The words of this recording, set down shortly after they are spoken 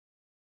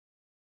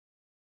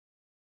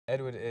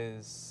Edward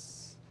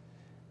is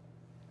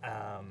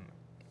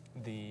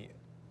the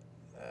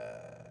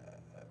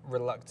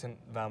reluctant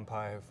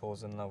vampire who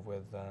falls in love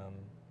with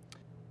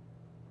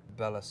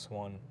Bella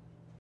Swan.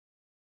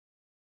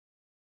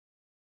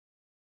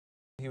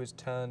 He was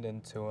turned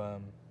into a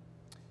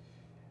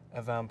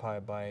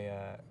vampire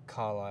by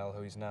Carlisle,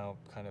 who he's now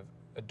kind of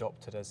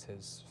adopted as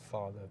his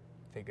father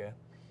figure,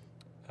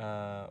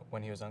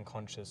 when he was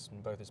unconscious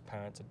and both his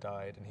parents had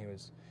died, and he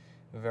was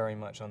very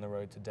much on the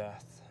road to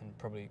death and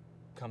probably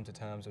come to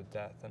terms with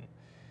death and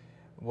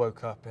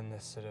woke up in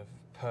this sort of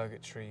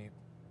purgatory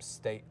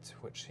state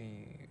which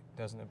he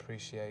doesn't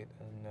appreciate,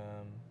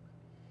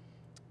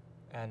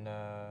 and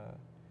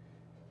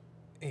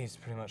he's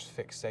pretty much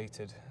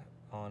fixated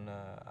on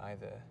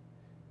either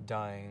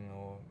dying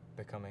or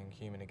becoming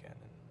human again,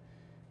 and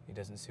he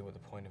doesn't see what the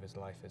point of his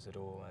life is at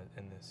all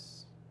in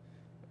this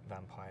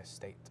vampire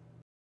state.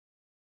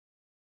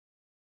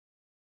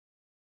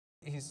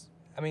 He's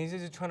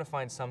just trying to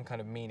find some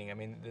kind of meaning. I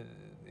mean,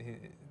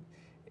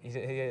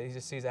 he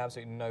just sees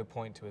absolutely no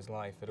point to his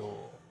life at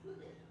all.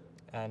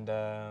 And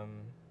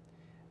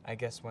I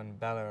guess when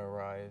Bella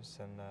arrives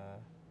and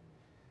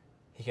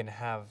he can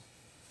have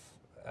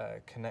a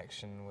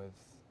connection with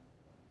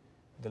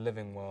the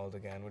living world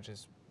again, which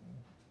is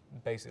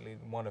basically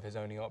one of his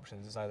only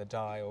options, is either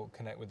die or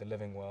connect with the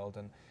living world,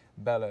 and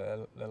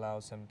Bella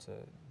allows him to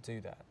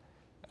do that.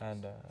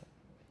 And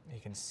he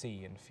can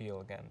see and feel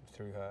again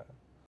through her.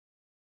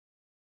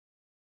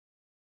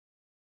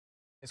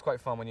 It's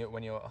quite fun when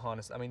you're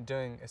harnessed. I mean,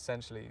 doing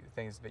essentially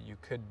things that you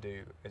could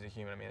do as a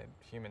human. I mean,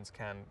 humans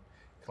can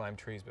climb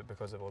trees, but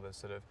because of all this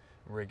sort of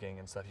rigging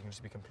and stuff, you can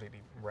just be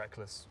completely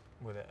reckless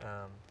with it.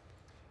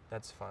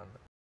 That's fun.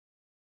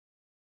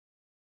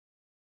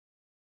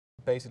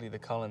 Basically, the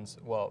Cullens,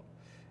 well,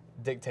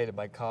 dictated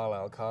by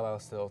Carlisle. Carlisle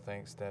still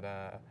thinks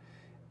that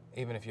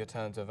even if you're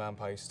turned to a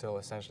vampire, you still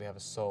essentially have a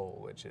soul,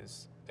 which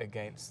is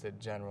against the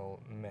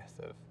general myth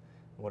of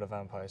what a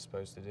vampire is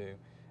supposed to do.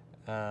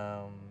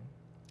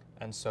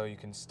 And so you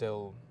can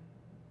still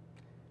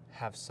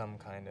have some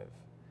kind of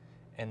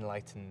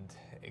enlightened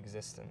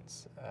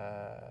existence,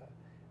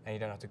 and you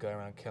don't have to go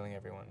around killing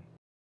everyone.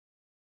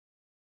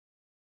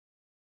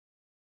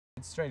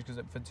 It's strange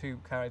because for two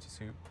characters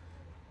who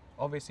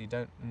obviously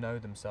don't know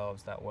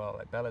themselves that well,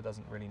 like Bella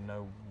doesn't really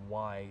know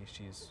why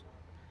she's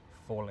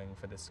falling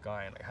for this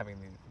guy and like having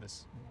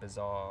this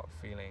bizarre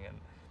feeling,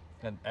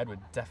 and Edward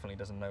definitely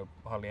doesn't know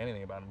hardly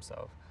anything about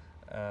himself,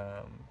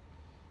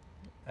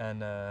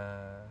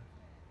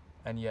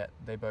 and yet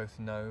they both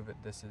know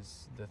that this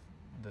is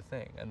the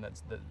thing, and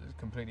that's the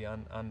completely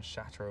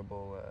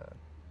unshatterable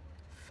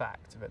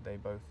fact that they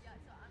both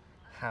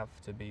have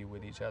to be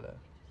with each other.